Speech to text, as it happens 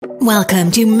Welcome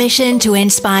to Mission to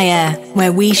Inspire,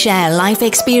 where we share life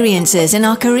experiences in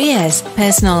our careers,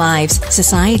 personal lives,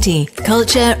 society,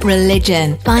 culture,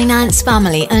 religion, finance,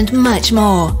 family, and much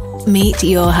more. Meet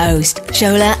your host,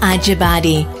 Shola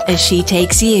Ajibade, as she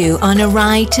takes you on a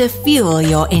ride to fuel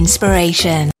your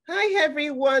inspiration. Hi,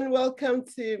 everyone. Welcome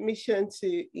to Mission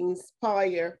to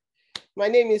Inspire. My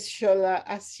name is Shola,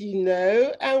 as you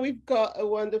know, and we've got a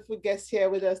wonderful guest here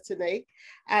with us tonight.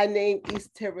 Her name is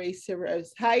Theresa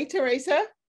Rose. Hi, Theresa.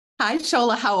 Hi,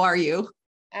 Shola. How are you?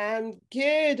 I'm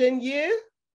good. And you?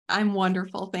 I'm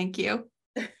wonderful. Thank you.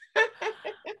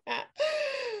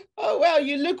 Oh, well,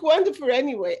 you look wonderful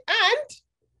anyway. And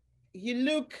you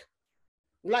look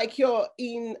like you're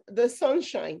in the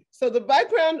sunshine. So the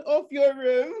background of your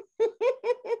room.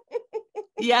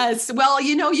 Yes. Well,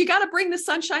 you got to bring the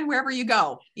sunshine wherever you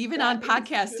go, even that on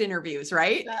podcast true. Interviews,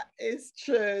 right? That is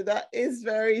true. That is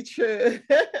very true.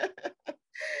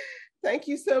 Thank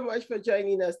you so much for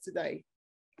joining us today.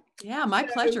 Yeah, my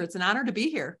pleasure. It's an honor to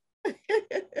be here.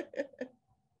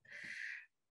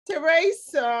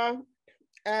 Theresa,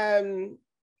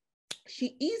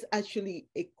 she is actually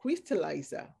a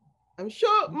crystallizer. I'm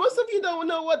sure most of you don't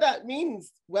know what that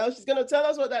means. Well, she's going to tell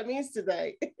us what that means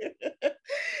today.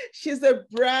 She's a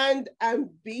brand and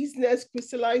business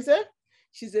crystallizer.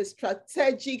 She's a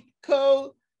strategic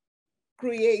co-creator.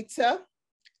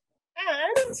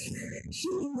 And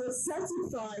she's a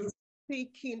certified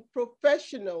speaking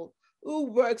professional who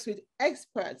works with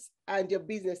experts and their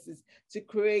businesses to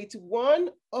create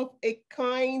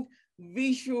one-of-a-kind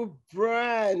visual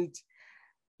brand.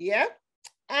 Yeah?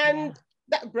 And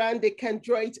that brand, they can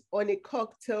draw it on a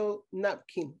cocktail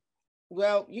napkin.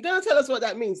 Well, you're going to tell us what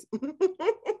that means.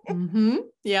 Mm-hmm.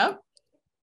 Yeah.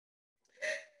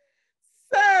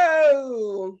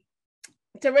 So,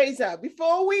 Theresa,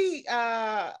 before we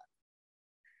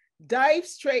dive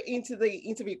straight into the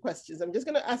interview questions, I'm just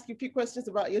going to ask you a few questions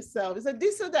about yourself. It's a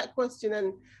this or that question,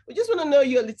 and we just want to know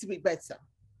you a little bit better.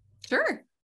 Sure.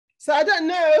 So I don't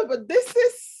know, but this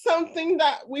is something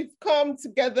that we've come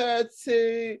together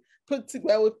to put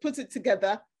it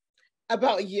together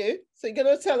about you. So you're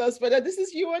going to tell us whether this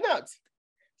is you or not.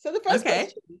 So the first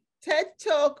question, TED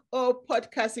Talk or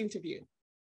podcast interview?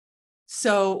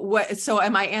 So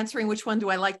am I answering which one do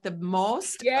I like the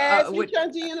most? Yes, which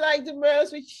one do you like the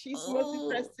most? Which is most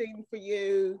interesting for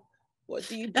you? What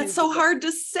do you do? That's so hard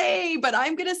to say, but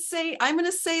I'm gonna say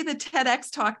the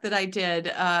TEDx talk that I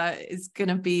did is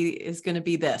gonna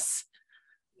be this.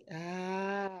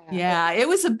 Yeah, it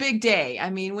was a big day. I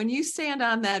mean, when you stand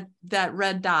on that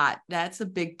red dot, that's a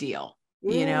big deal.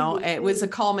 It was a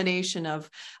culmination of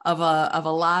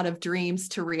a lot of dreams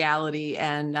to reality,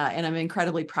 and I'm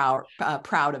incredibly proud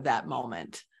of that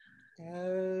moment.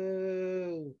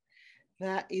 Oh,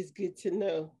 that is good to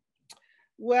know.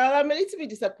 Well, I'm a little bit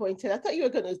disappointed. I thought you were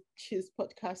going to choose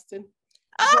podcasting.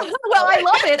 Well, I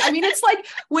love it. I mean, it's like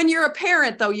when you're a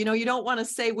parent, though, you don't want to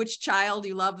say which child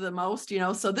you love the most,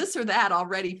 so this or that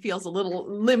already feels a little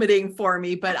limiting for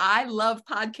me, but I love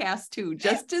podcasts too,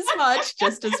 just as much.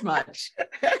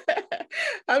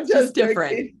 I'm just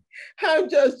different. Joking. I'm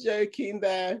just joking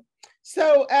there.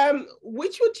 So,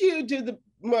 which would you do the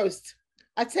most?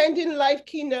 Attending live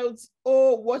keynotes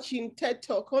or watching TED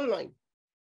Talk online?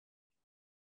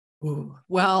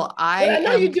 Well, I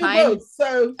know you do both.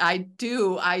 So I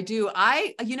do.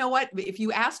 You know what? If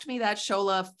you asked me that,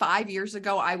 Shola, 5 years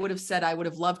ago, I would have said I would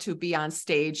have loved to be on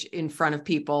stage in front of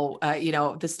people.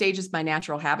 The stage is my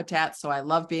natural habitat, so I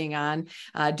love being on,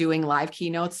 doing live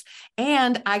keynotes.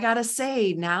 And I gotta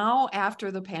say, now after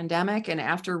the pandemic and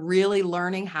after really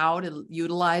learning how to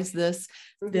utilize this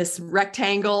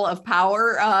rectangle of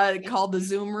power called the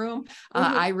Zoom room,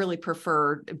 I really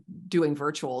prefer doing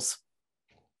virtuals.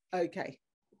 Okay.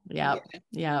 Yeah.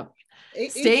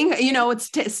 Staying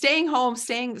home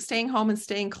and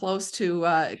staying close to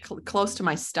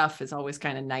my stuff is always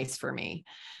kind of nice for me.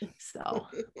 So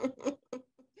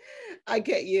I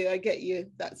get you.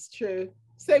 That's true.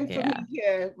 Same for me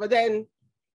here. But then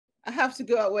I have to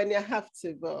go out when I have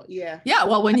to, but yeah. Yeah.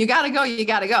 Well, when you got to go, you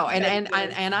got to go.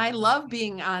 And I love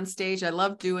being on stage. I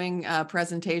love doing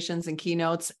presentations and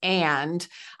keynotes. And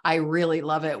I really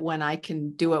love it when I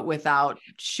can do it without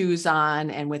shoes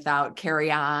on and without carry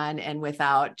on and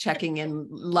without checking in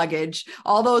luggage.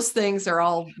 All those things are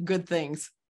all good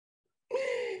things.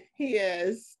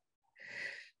 Yes.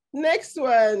 Next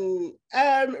one,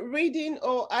 reading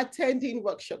or attending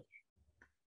workshop.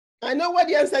 I know what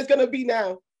the answer is going to be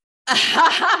now.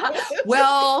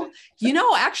 Well,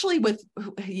 actually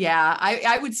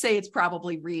I would say it's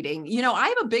probably reading. I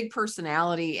have a big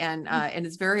personality and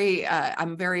it's very,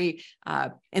 I'm very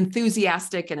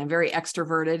enthusiastic and I'm very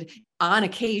extroverted on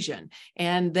occasion.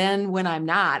 And then when I'm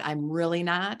not, I'm really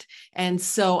not. And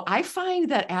so I find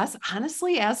that as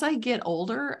I get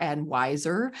older and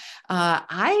wiser,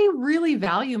 I really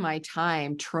value my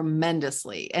time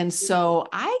tremendously. And so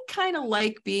I kind of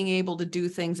like being able to do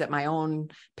things at my own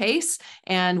pace,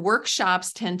 and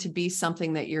workshops tend to be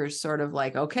something that you're sort of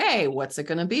like, okay, what's it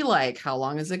going to be like? How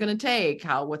long is it going to take?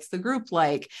 What's the group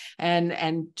like?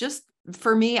 And just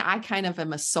for me, I kind of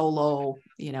am a solo,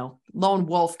 lone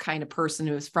wolf kind of person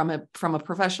who is from a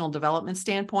professional development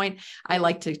standpoint. I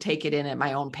like to take it in at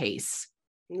my own pace.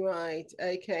 Right.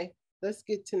 Okay. That's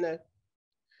good to know.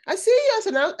 I see you as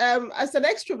an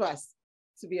extrovert,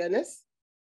 to be honest.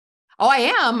 Oh, I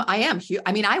am. I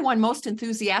mean, I won most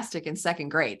enthusiastic in second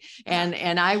grade,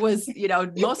 and I was,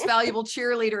 most valuable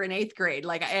cheerleader in eighth grade.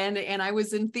 Like, and I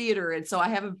was in theater, and so I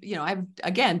have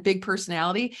again big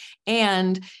personality,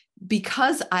 and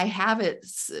because I have it,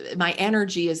 my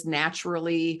energy is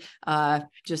naturally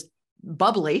just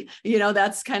bubbly.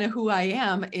 That's kind of who I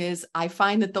am. Is I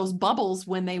find that those bubbles,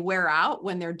 when they wear out,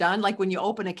 when they're done, like when you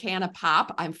open a can of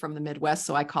pop, I'm from the Midwest,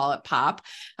 so I call it pop.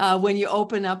 When you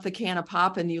open up the can of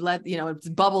pop and you let, it's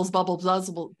bubbles,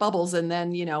 and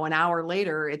then, an hour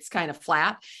later, it's kind of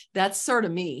flat. That's sort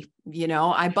of me.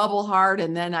 I bubble hard,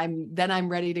 and then I'm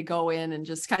ready to go in and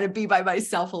just kind of be by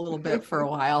myself a little bit for a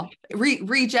while,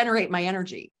 regenerate my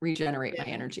energy.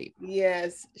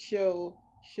 Yes, sure.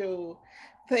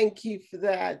 Thank you for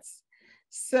that.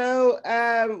 So,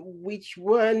 which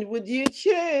one would you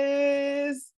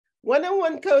choose?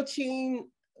 One-on-one coaching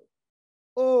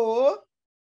or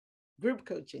group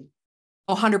coaching?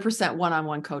 100%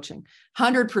 one-on-one coaching,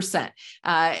 100%.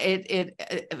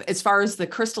 As far as the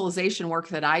crystallization work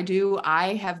that I do,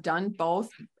 I have done both.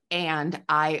 And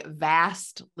I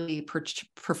vastly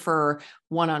prefer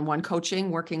one-on-one coaching,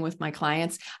 working with my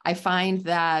clients. I find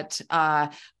that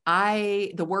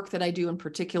the work that I do in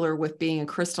particular with being a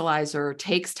crystallizer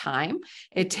takes time.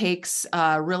 It takes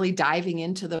really diving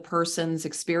into the person's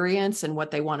experience and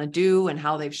what they want to do and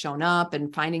how they've shown up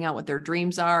and finding out what their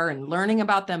dreams are and learning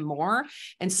about them more.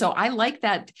 And so I like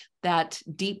that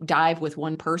deep dive with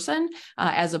one person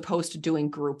as opposed to doing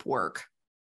group work.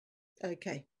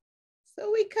 Okay. So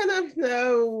we kind of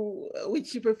know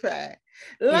which you prefer.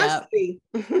 Lastly,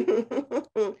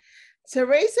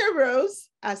 Theresa Rose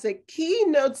as a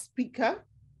keynote speaker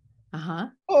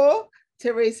or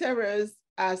Theresa Rose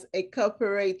as a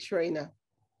corporate trainer?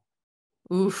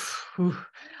 Oof.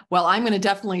 Well, I'm going to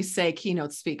definitely say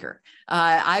keynote speaker.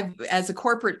 As a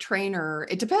corporate trainer,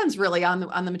 it depends really on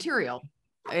the material.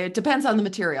 It depends on the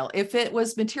material. If it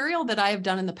was material that I have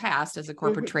done in the past as a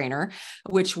corporate trainer,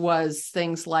 which was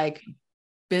things like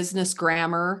business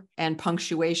grammar and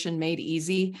punctuation made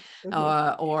easy,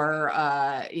 or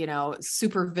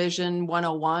supervision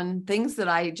 101, things that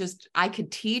I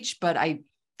could teach, but I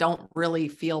don't really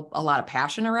feel a lot of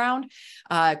passion around.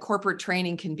 Corporate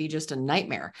training can be just a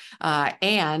nightmare.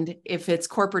 And if it's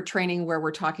corporate training where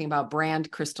we're talking about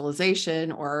brand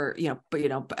crystallization or,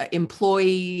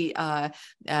 employee,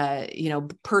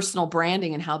 personal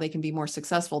branding and how they can be more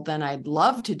successful, then I'd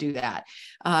love to do that.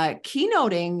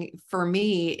 Keynoting for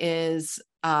me is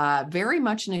very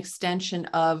much an extension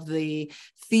of the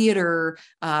theater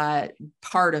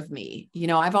part of me.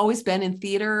 I've always been in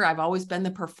theater. I've always been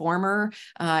the performer.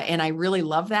 And I really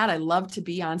love that. I love to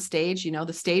be on stage.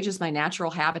 The stage is my natural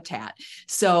habitat.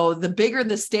 So the bigger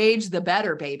the stage, the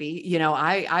better, baby.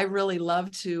 I really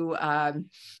love to, I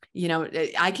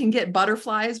can get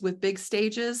butterflies with big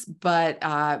stages, but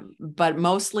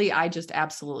mostly I just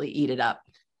absolutely eat it up.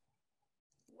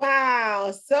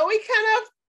 Wow. So we kind of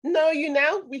know you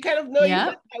now. We kind of know you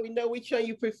now. We know which one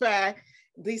you prefer,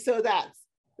 this or that.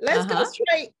 Let's go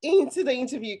straight into the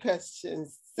interview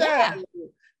questions. So,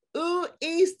 who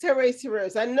is Theresa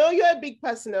Rose? I know you're a big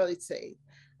personality.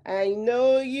 I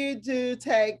know you do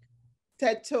TED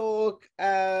Talk,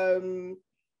 for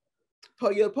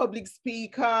your public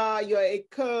speaker, you're a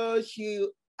coach,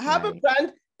 you have a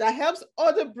brand that helps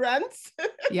other brands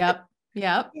to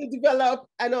develop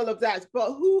and all of that.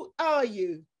 But who are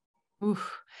you?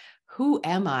 Oof. Who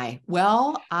am I?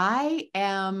 Well, I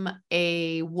am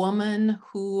a woman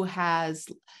who has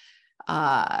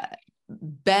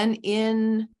been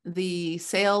in the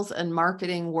sales and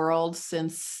marketing world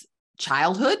since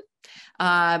childhood.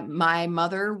 My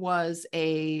mother was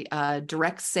a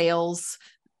direct sales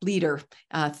leader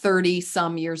 30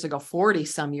 some years ago, 40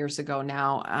 some years ago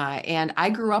now. And I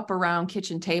grew up around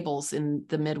kitchen tables in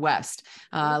the Midwest,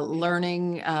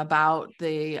 learning about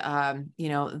the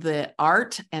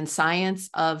art and science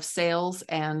of sales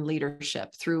and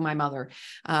leadership through my mother.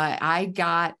 I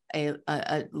got a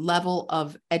level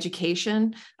of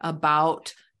education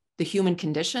about the human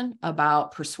condition,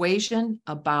 about persuasion,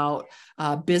 about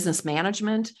business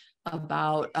management,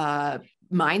 about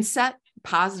mindset,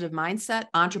 positive mindset,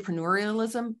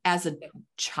 entrepreneurialism as a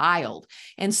child.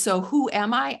 And so who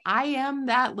am I? I am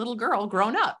that little girl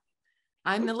grown up.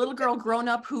 I'm the little girl grown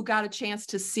up who got a chance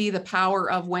to see the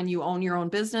power of when you own your own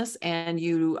business and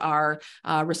you are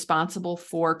responsible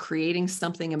for creating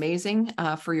something amazing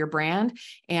for your brand.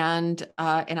 And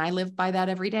I live by that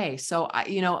every day. So,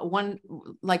 one,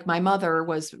 like my mother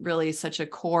was really such a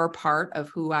core part of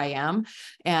who I am.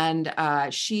 And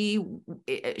she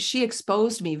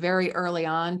exposed me very early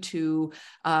on to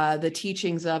the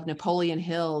teachings of Napoleon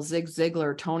Hill, Zig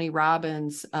Ziglar, Tony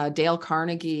Robbins, Dale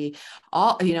Carnegie,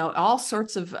 all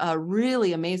sorts of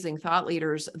really amazing thought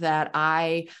leaders that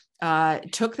I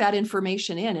took that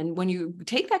information in. And when you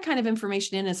take that kind of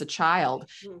information in as a child,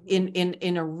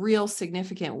 in a real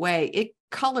significant way, it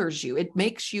colors you, it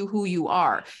makes you who you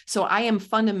are. So I am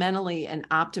fundamentally an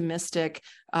optimistic,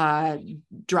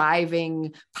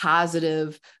 driving,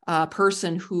 positive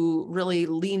person who really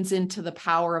leans into the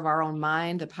power of our own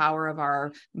mind, the power of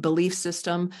our belief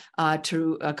system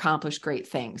to accomplish great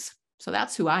things. So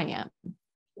that's who I am.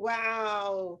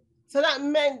 Wow. So that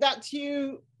meant that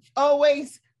you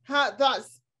always had that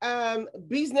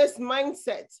business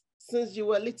mindset since you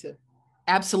were little.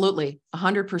 Absolutely.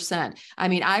 100%. I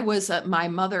mean, I was my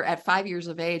mother at 5 years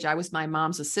of age. I was my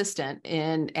mom's assistant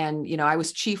and I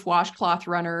was chief washcloth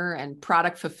runner and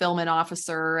product fulfillment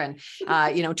officer and,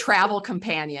 travel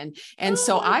companion. And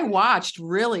so I watched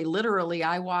literally,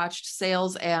 I watched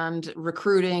sales and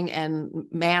recruiting and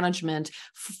management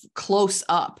close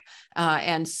up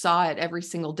and saw it every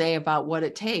single day about what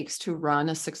it takes to run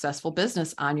a successful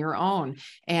business on your own.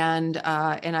 And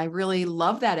I really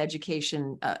love that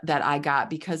education that I got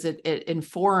because it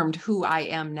informed who I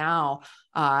am now,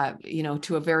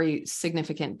 to a very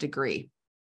significant degree.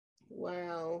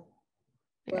 Wow.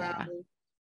 Yeah.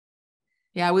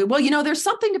 Yeah. There's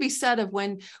something to be said of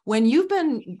when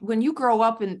you grow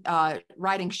up in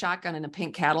riding shotgun in a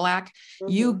pink Cadillac,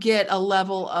 you get a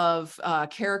level of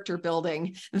character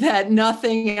building that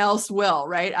nothing else will.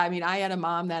 Right. I mean, I had a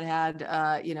mom that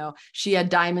had, she had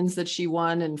diamonds that she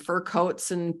won and fur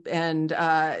coats and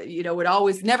would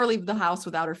always never leave the house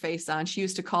without her face on. She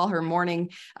used to call her morning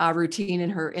routine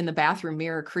in the bathroom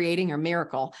mirror, creating her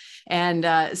miracle.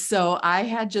 And so I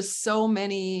had just so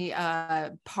many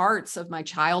parts of my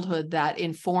childhood that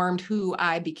informed who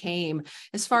I became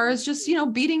as far as just,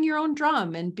 beating your own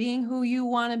drum and being who you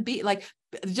want to be. Like,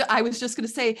 I was just going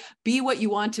to say, be what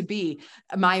you want to be.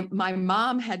 My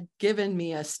mom had given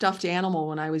me a stuffed animal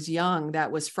when I was young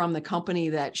that was from the company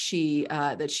that she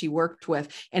worked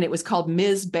with. And it was called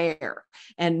Ms. Bear.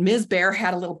 And Ms. Bear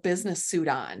had a little business suit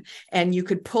on and you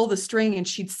could pull the string and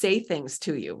she'd say things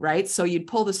to you, right? So you'd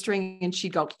pull the string and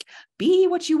she'd go, be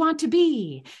what you want to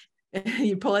be.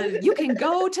 You pull it, you can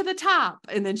go to the top.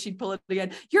 And then she'd pull it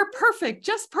again. You're perfect,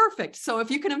 just perfect. So if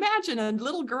you can imagine a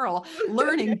little girl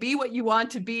learning, be what you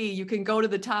want to be, you can go to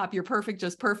the top, you're perfect,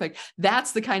 just perfect.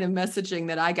 That's the kind of messaging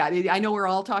that I got. I know we're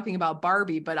all talking about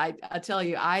Barbie, but I tell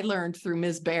you, I learned through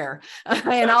Ms. Bear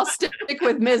and I'll stick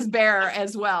with Ms. Bear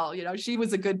as well. She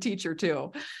was a good teacher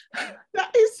too.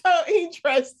 That is so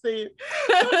interesting.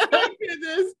 Oh my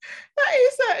goodness. That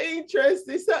is so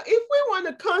interesting. So if we want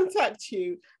to contact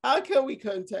you, how can we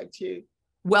contact you?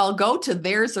 Well, go to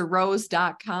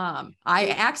there'sarose.com. I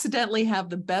accidentally have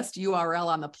the best URL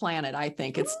on the planet, I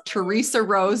think. It's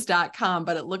theresarose.com,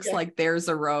 but it looks like there's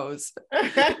a rose.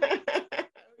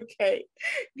 Okay,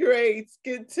 great.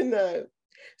 Good to know.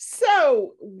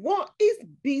 So what is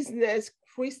Business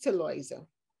Crystallizer?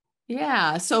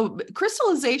 Yeah. So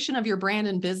crystallization of your brand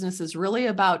and business is really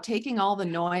about taking all the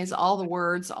noise, all the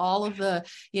words, all of the,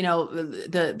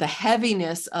 the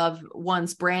heaviness of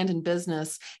one's brand and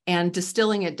business and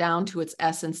distilling it down to its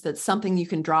essence. That's something you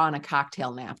can draw on a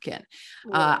cocktail napkin.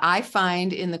 Yeah. I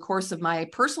find in the course of my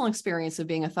personal experience of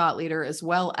being a thought leader, as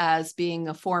well as being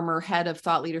a former head of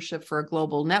thought leadership for a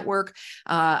global network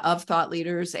of thought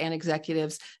leaders and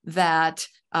executives, that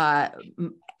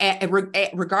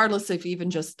regardless of even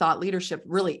just thought leadership,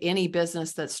 really any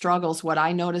business that struggles, what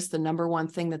I notice the number one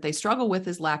thing that they struggle with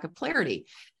is lack of clarity.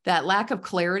 that lack of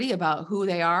clarity about who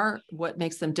they are, what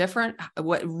makes them different,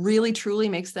 what really truly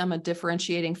makes them a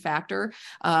differentiating factor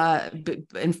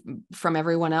from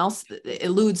everyone else,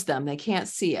 eludes them. They can't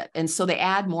see it. And so they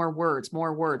add more words,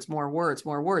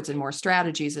 and more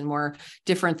strategies and more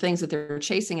different things that they're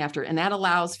chasing after. And that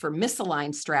allows for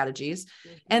misaligned strategies.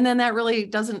 And then that really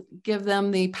doesn't give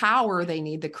them the power they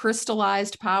need, the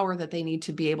crystallized power that they need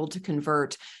to be able to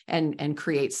convert and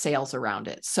create sales around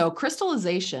it. So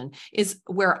crystallization is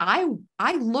where I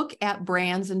look at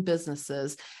brands and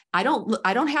businesses. I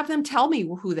don't have them tell me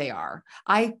who they are.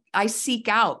 I seek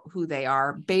out who they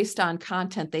are based on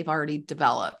content they've already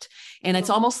developed. And it's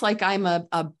almost like I'm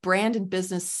a brand and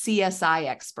business CSI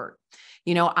expert.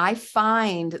 You know, I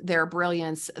find their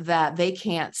brilliance that they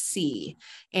can't see,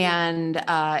 and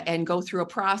go through a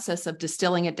process of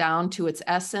distilling it down to its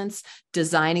essence,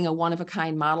 designing a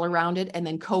one-of-a-kind model around it, and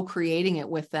then co-creating it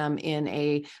with them in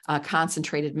a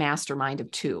concentrated mastermind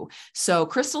of two. So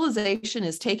crystallization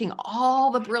is taking all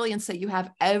the brilliance that you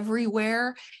have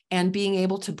everywhere and being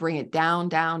able to bring it down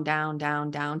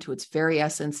to its very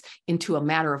essence into a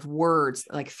matter of words,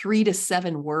 like 3 to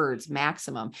 7 words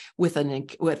maximum, with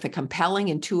a compelling,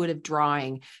 intuitive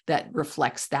drawing that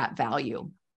reflects that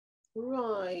value.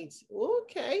 Right.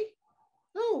 Okay.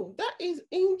 Oh, that is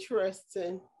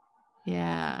interesting.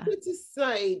 Yeah. What to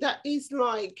say? That is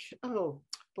like, I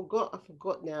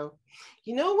forgot now.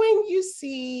 You know, when you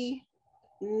see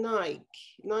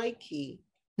Nike,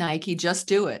 just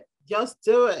do it. Just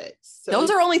do it. So those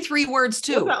are only 3 words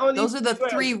too. Those are the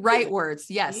 3 right words. words.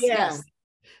 Yes. Yeah. Yes.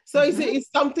 So it's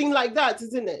something like that,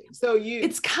 isn't it? So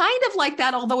it's kind of like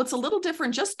that, although it's a little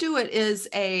different. Just do it is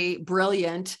a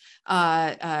brilliant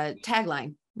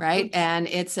tagline, right? And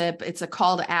it's a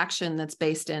call to action that's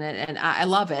based in it, and I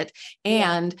love it.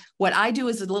 And what I do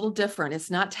is a little different.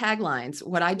 It's not taglines.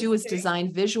 What I do is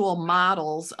design visual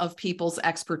models of people's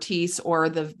expertise or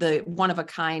the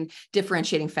one-of-a-kind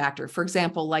differentiating factor. For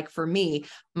example, like for me,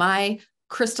 my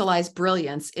crystallized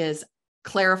brilliance is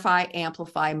clarify,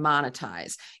 amplify,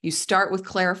 monetize. You start with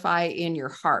clarify in your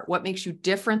heart. What makes you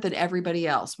different than everybody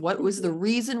else? What was the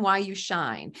reason why you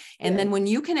shine? And then when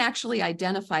you can actually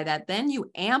identify that, then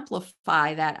you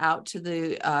amplify that out to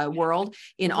the world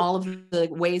in all of the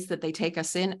ways that they take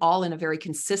us in, all in a very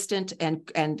consistent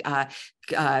and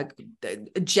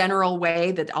general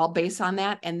way that all base on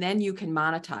that. And then you can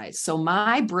monetize. So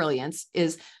my brilliance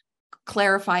is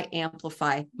clarify,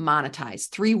 amplify, monetize.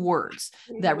 3 words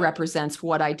that represents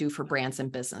what I do for brands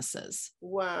and businesses.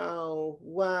 Wow.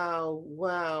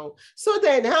 So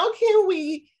then how can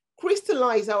we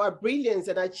crystallize our brilliance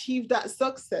and achieve that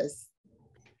success?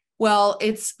 Well,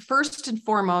 it's first and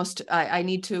foremost, I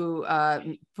need to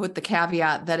put the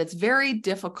caveat that it's very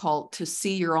difficult to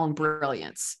see your own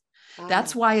brilliance.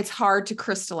 That's why it's hard to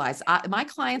crystallize. My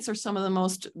clients are some of the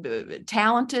most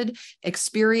talented,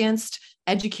 experienced,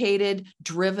 educated,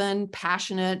 driven,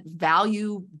 passionate,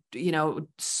 value,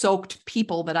 soaked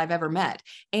people that I've ever met.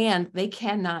 And they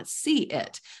cannot see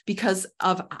it because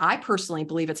I personally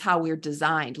believe it's how we're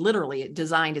designed, literally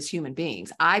designed as human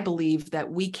beings. I believe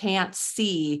that we can't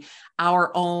see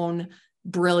our own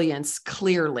brilliance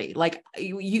clearly. Like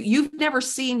you've never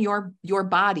seen your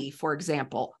body, for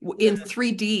example, in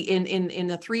 3D in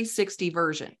the 360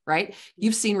 version, right?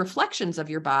 You've seen reflections of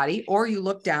your body, or you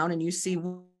look down and you see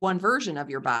one version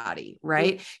of your body,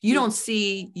 right? You don't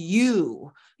see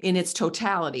you in its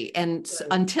totality and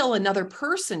until another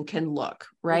person can look,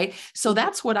 right? So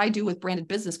that's what I do with branded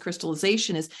business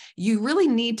crystallization is you really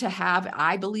need to have,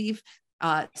 I believe,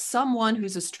 someone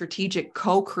who's a strategic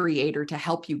co-creator to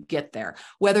help you get there,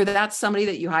 whether that's somebody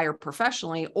that you hire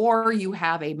professionally or you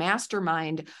have a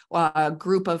mastermind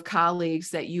group of colleagues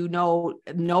that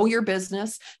know your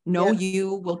business,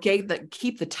 you will give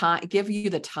you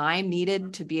the time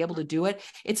needed to be able to do it.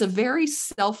 It's a very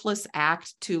selfless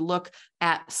act to look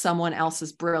at someone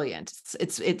else's brilliance.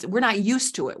 It's we're not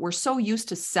used to it. We're so used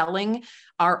to selling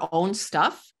our own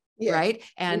stuff. Yeah. Right.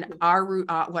 And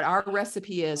what our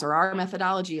recipe is or our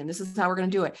methodology, and this is how we're going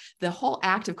to do it. The whole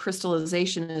act of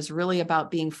crystallization is really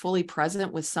about being fully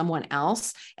present with someone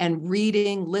else and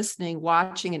reading, listening,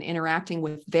 watching, and interacting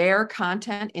with their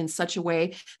content in such a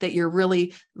way that you're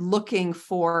really looking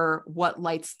for what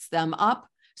lights them up,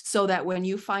 so that when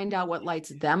you find out what lights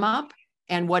them up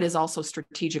and what is also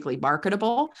strategically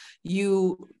marketable,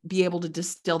 you be able to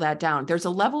distill that down. There's a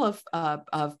level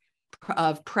of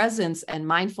presence and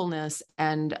mindfulness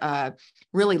and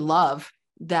really love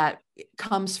that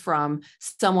comes from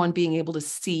someone being able to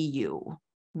see you,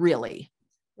 really.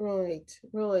 Right.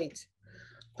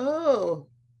 Oh,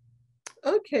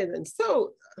 okay then.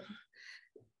 So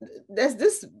there's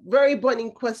this very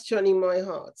burning question in my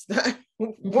heart that I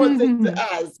wanted to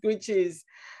ask, which is,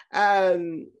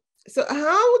 so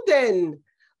how then,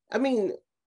 I mean,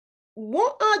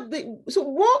 what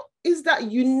is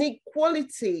that unique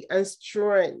quality and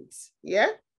strength,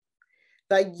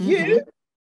 that you,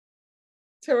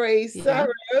 Theresa,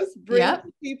 bring to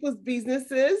people's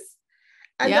businesses,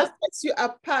 and that sets you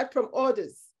apart from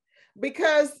others?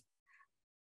 Because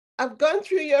I've gone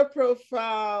through your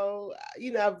profile,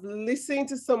 I've listened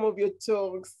to some of your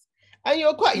talks, and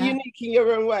you're quite unique in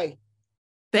your own way.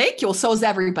 Thank you. Well, so is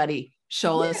everybody,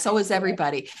 Shola. So is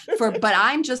everybody. But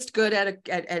I'm just good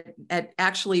at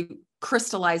actually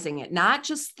crystallizing it, not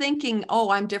just thinking,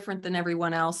 oh, I'm different than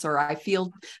everyone else, or I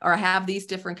feel, or I have these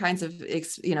different kinds of,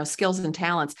 skills and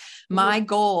talents. My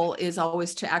goal is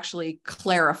always to actually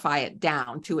clarify it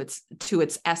down to its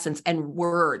essence and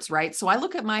words, right? So I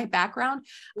look at my background.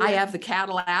 I have the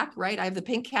Cadillac, right? I have the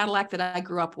pink Cadillac that I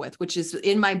grew up with, which is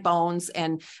in my bones.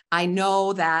 And I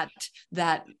know that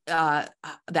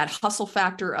hustle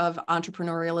factor of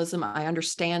entrepreneurialism. I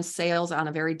understand sales on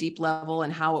a very deep level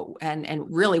and how, and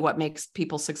really what makes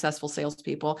people successful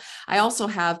salespeople. I also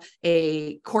have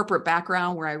a corporate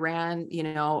background where I ran,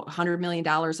 $100 million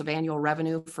of annual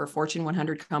revenue for a Fortune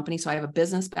 100 company. So I have a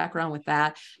business background with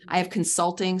that. I have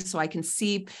consulting, so I can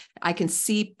see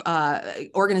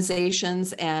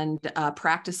organizations and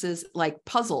practices like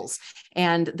puzzles,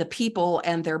 and the people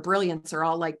and their brilliance are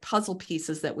all like puzzle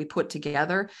pieces that we put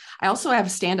together. I also have a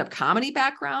stand-up comedy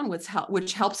background,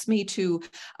 which helps me to,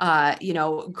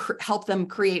 help them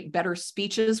create better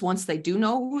speeches once they do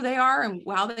know who they are and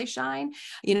how they shine.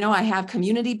 I have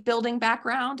community building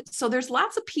background. So there's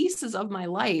lots of pieces of my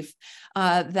life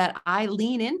that I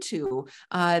lean into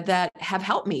that have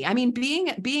helped me. I mean,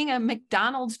 being a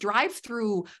McDonald's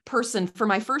drive-through person for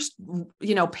my first,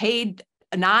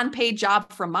 a non-paid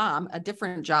job from mom, a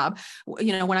different job,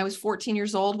 when I was 14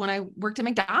 years old, when I worked at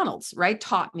McDonald's, right,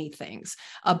 taught me things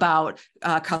about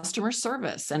customer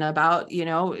service and about,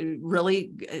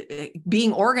 really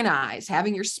being organized,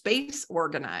 having your space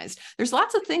organized. There's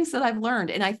lots of things that I've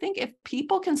learned. And I think if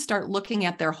people can start looking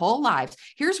at their whole lives,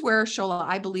 here's where, Shola,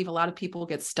 I believe a lot of people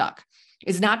get stuck.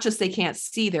 Is not just they can't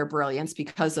see their brilliance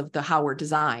because of how we're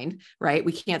designed, right?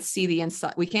 We can't see the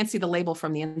inside, we can't see the label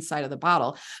from the inside of the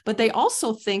bottle, but they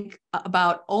also think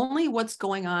about only what's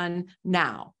going on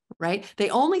now, right? They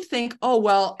only think, oh,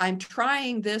 well, I'm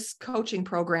trying this coaching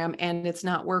program and it's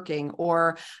not working,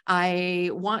 or I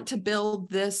want to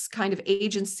build this kind of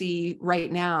agency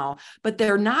right now, but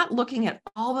they're not looking at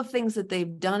all the things that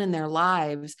they've done in their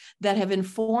lives that have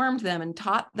informed them and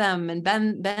taught them and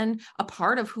been a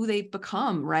part of who they've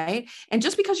become, right? And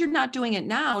just because you're not doing it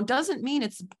now doesn't mean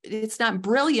it's not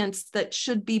brilliance that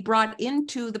should be brought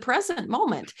into the present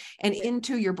moment and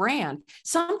into your brand.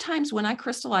 Sometimes when I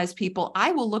crystallize people,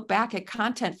 I will look back at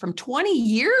content from 20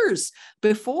 years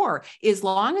before, as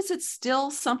long as it's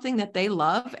still something that they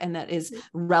love and that is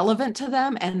relevant to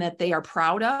them and that they are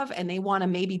proud of and they want to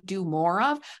maybe do more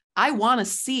of. I want to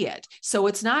see it. So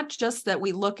it's not just that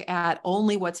we look at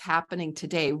only what's happening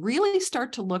today. Really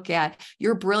start to look at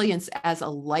your brilliance as a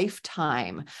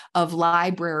lifetime of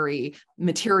library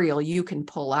material you can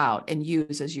pull out and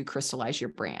use as you crystallize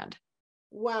your brand.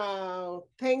 Wow.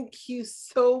 Thank you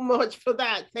so much for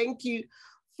that. Thank you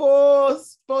for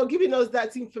giving us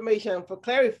that information and for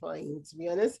clarifying, to be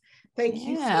honest. Thank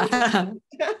you so much.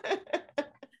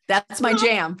 That's my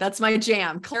jam. That's my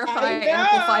jam. Clarify,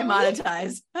 amplify,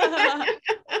 monetize.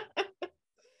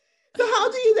 So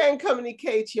how do you then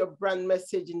communicate your brand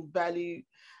message and value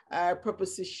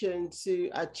proposition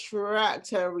to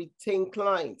attract and retain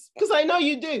clients? Because I know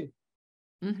you do.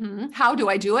 Mm-hmm. How do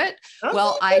I do it?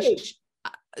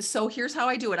 So here's how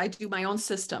I do it. I do my own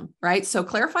system, right? So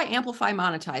clarify, amplify,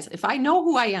 monetize. If I know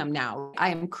who I am now,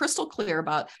 I am crystal clear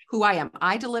about who I am.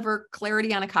 I deliver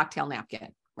clarity on a cocktail napkin.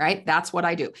 Right? That's what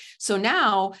I do. So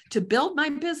now to build my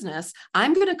business,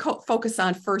 I'm going to focus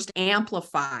on first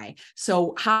amplify.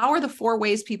 So how are the 4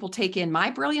 ways people take in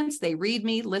my brilliance? They read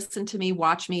me, listen to me,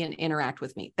 watch me, and interact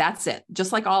with me. That's it.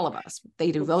 Just like all of us,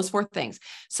 they do those 4 things.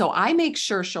 So I make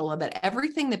sure, Shola, that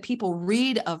everything that people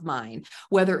read of mine,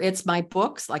 whether it's my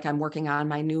books, like I'm working on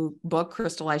my new book,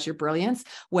 Crystallize Your Brilliance,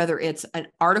 whether it's an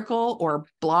article or a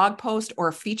blog post or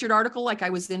a featured article, like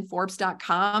I was in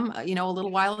Forbes.com, a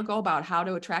little while ago about how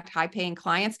to attract high-paying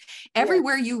clients.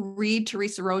 Everywhere you read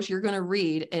Theresa Rose, you're going to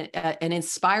read an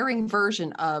inspiring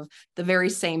version of the very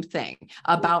same thing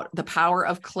about the power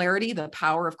of clarity, the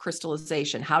power of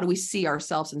crystallization. How do we see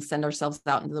ourselves and send ourselves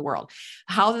out into the world?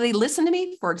 How do they listen to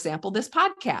me? For example, this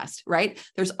podcast, right?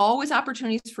 There's always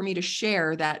opportunities for me to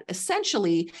share that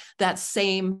essentially that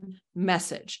same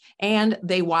message. And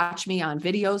they watch me on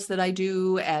videos that I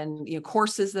do and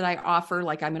courses that I offer.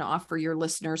 Like I'm going to offer your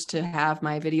listeners to have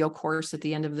my video course at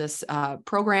the end of this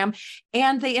program.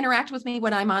 And they interact with me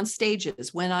when I'm on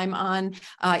stages, when I'm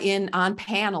on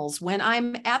panels, when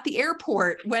I'm at the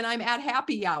airport, when I'm at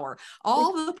happy hour,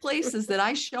 all the places that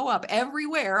I show up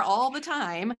everywhere all the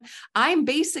time. I'm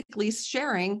basically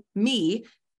sharing me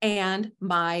and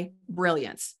my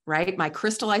brilliance, right? My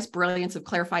crystallized brilliance of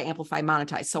clarify, amplify,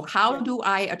 monetize. So how do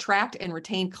I attract and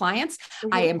retain clients?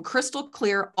 I am crystal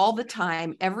clear all the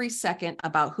time, every second,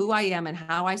 about who I am and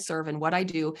how I serve and what I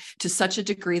do, to such a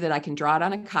degree that I can draw it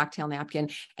on a cocktail napkin.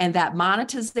 And that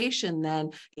monetization then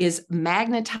is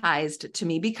magnetized to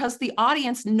me because the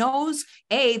audience knows,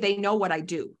 A, they know what I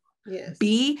do. Yes.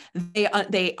 B,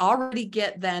 they already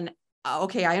get then,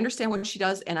 okay, I understand what she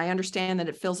does, and I understand that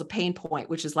it fills a pain point,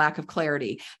 which is lack of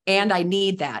clarity, and I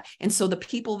need that. And so the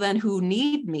people then who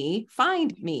need me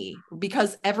find me,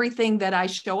 because everything that I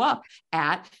show up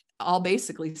at all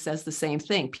basically says the same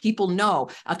thing. People know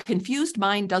a confused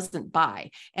mind doesn't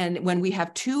buy. And when we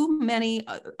have too many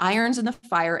irons in the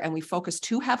fire and we focus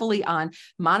too heavily on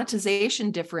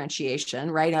monetization differentiation,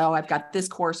 right? Oh, I've got this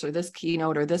course or this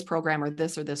keynote or this program or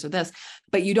this or this or this,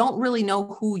 but you don't really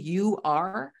know who you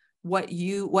are,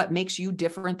 what makes you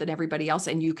different than everybody else,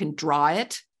 and you can draw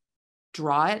it,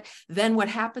 then what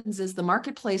happens is the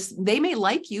marketplace, they may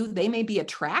like you, they may be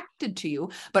attracted to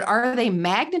you, but are they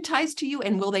magnetized to you,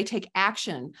 and will they take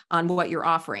action on what you're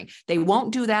offering? They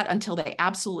won't do that until they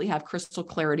absolutely have crystal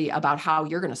clarity about how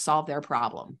you're going to solve their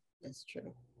problem. That's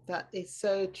true. That is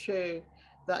so true.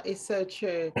 That is so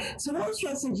true. So what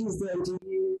strategies then do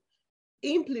you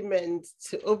implement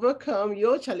to overcome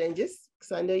your challenges?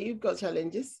 Because I know you've got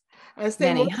challenges, and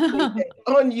stay motivated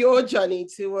on your journey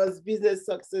towards business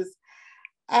success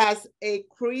as a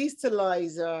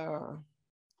crystallizer.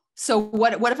 So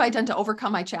what have I done to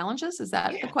overcome my challenges? Is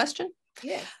that the question?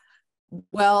 Yeah.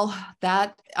 Well,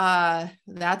 that's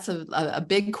a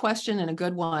big question and a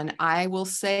good one. I will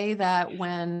say that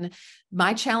when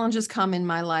my challenges come in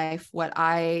my life, what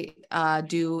I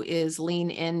do is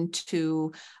lean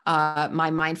into my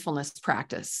mindfulness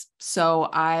practice. So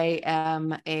I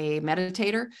am a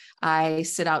meditator. I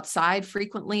sit outside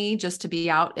frequently just to be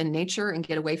out in nature and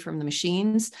get away from the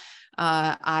machines.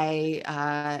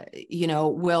 I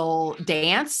will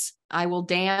dance. I will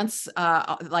dance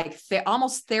like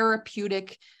almost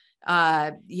therapeutic,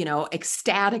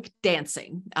 ecstatic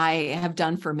dancing. I have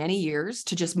done for many years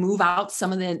to just move out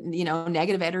some of the,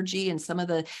 negative energy and some of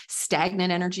the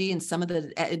stagnant energy and some of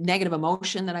the negative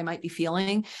emotion that I might be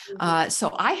feeling.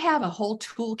 So I have a whole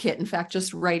toolkit. In fact,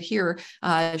 just right here,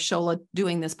 Shola,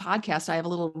 doing this podcast, I have a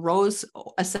little rose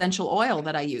essential oil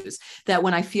that I use, that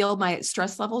when I feel my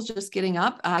stress levels just getting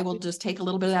up, I will just take a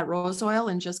little bit of that rose oil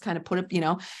and just kind of put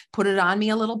it on me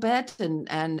a little bit.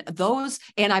 And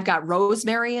I've got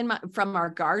rosemary from our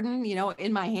garden,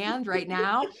 in my hand right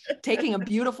now, taking a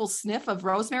beautiful sniff of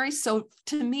rosemary. So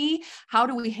to me, how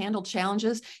do we handle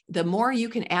challenges? The more you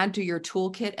can add to your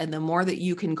toolkit and the more that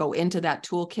you can go into that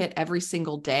toolkit every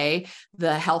single day,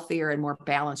 the healthier and more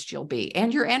balanced you'll be.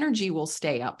 And your energy will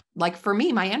stay up. Like for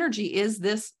me, my energy is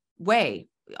this way.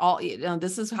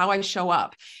 This is how I show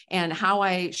up, and how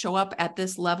I show up at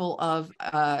this level of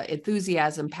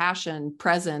enthusiasm, passion,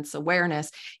 presence,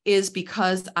 awareness is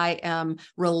because I am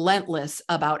relentless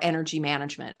about energy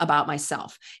management, about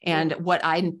myself, and what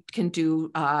I can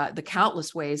do, the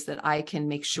countless ways that I can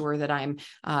make sure that I'm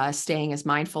staying as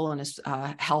mindful and as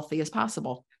healthy as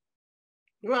possible.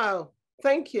 Wow.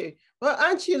 Thank you. Well,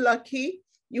 aren't you lucky?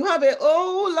 You have a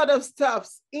whole lot of stuff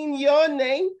in your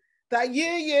name that you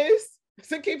use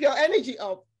to keep your energy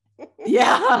up.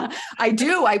 Yeah, I do.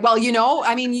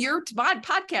 Your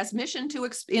podcast mission to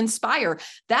inspire,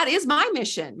 that is my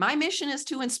mission. My mission is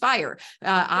to inspire.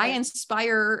 I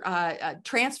inspire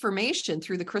transformation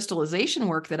through the crystallization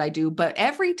work that I do. But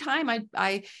every time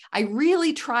I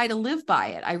really try to live by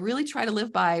it. I really try to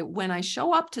live by, when I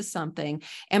show up to something,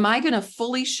 am I going to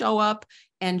fully show up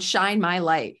and shine my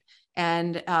light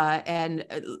and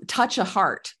touch a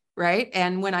heart? Right.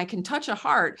 And when I can touch a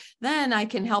heart, then I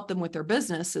can help them with their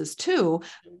businesses too.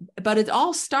 But it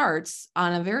all starts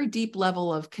on a very deep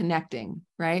level of connecting,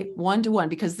 right? One-to-one,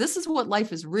 because this is what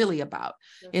life is really about.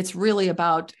 It's really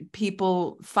about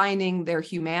people finding their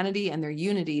humanity and their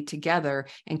unity together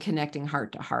and connecting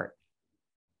heart to heart.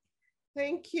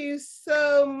 Thank you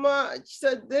so much.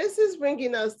 So this is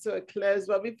bringing us to a close.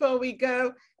 But before we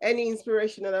go, any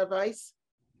inspirational advice?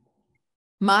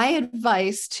 My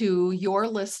advice to your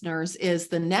listeners is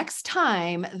the next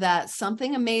time that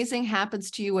something amazing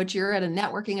happens to you, whether you're at a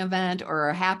networking event or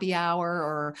a happy hour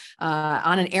or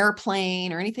on an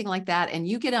airplane or anything like that, and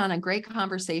you get on a great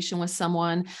conversation with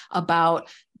someone about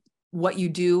what you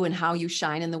do and how you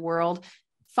shine in the world,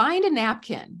 find a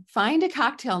napkin, find a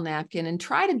cocktail napkin, and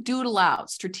try to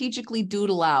strategically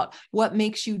doodle out what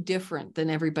makes you different than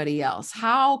everybody else.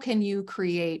 How can you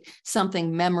create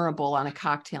something memorable on a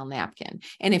cocktail napkin?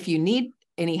 And if you need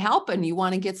any help and you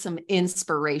want to get some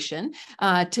inspiration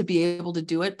to be able to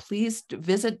do it, please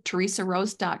visit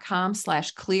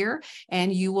theresarose.com/clear,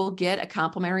 and you will get a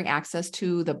complimentary access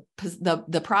to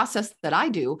the process that I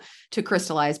do to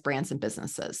crystallize brands and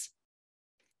businesses.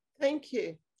 Thank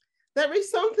you. There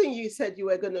is something you said you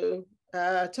were going to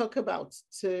talk about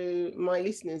to my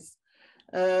listeners.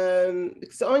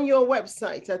 Because on your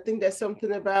website, I think there's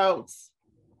something about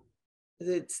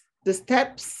the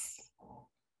steps.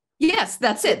 Yes,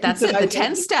 that's it. That's it. The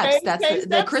 10 steps. That's 10 the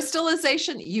steps.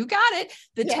 Crystallization. You got it.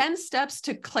 The 10 steps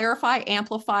to clarify,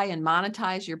 amplify, and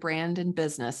monetize your brand and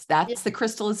business. That's the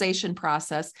crystallization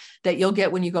process that you'll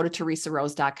get when you go to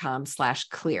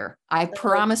theresarose.com/clear. I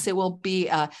promise it will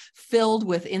be filled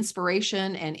with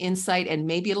inspiration and insight, and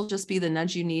maybe it'll just be the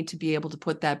nudge you need to be able to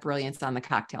put that brilliance on the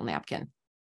cocktail napkin.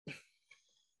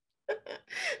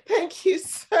 Thank you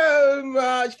so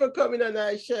much for coming on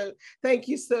our show. Thank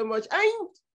you so much.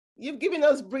 You've given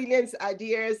us brilliant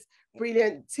ideas,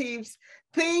 brilliant tips,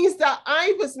 things that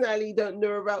I personally don't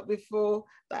know about before,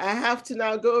 that I have to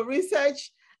now go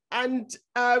research and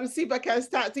see if I can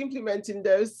start implementing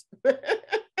those.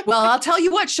 Well, I'll tell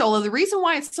you what, Shola, the reason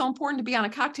why it's so important to be on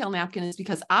a cocktail napkin is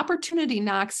because opportunity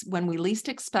knocks when we least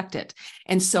expect it.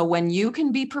 And so when you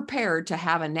can be prepared to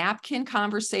have a napkin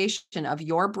conversation of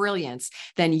your brilliance,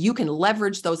 then you can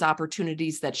leverage those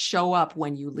opportunities that show up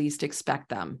when you least expect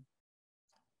them.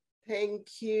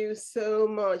 Thank you so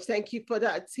much. Thank you for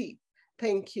that tip.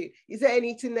 Thank you. Is there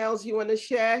anything else you want to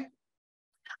share?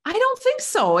 I don't think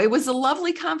so. It was a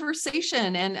lovely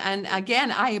conversation. And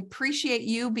again, I appreciate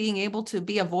you being able to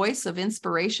be a voice of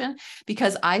inspiration,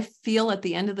 because I feel at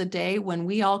the end of the day, when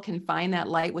we all can find that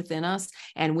light within us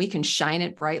and we can shine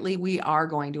it brightly, we are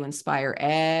going to inspire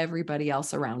everybody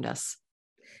else around us.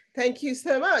 Thank you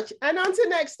so much. And until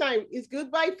next time, it's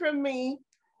goodbye from me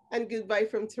and goodbye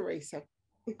from Theresa.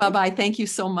 Bye-bye. Thank you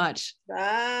so much.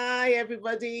 Bye,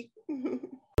 everybody.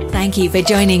 Thank you for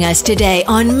joining us today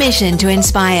on Mission to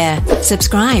Inspire.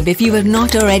 Subscribe if you have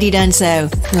not already done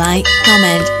so. Like,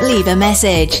 comment, leave a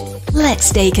message. Let's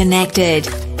stay connected.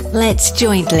 Let's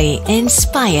jointly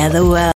inspire the world.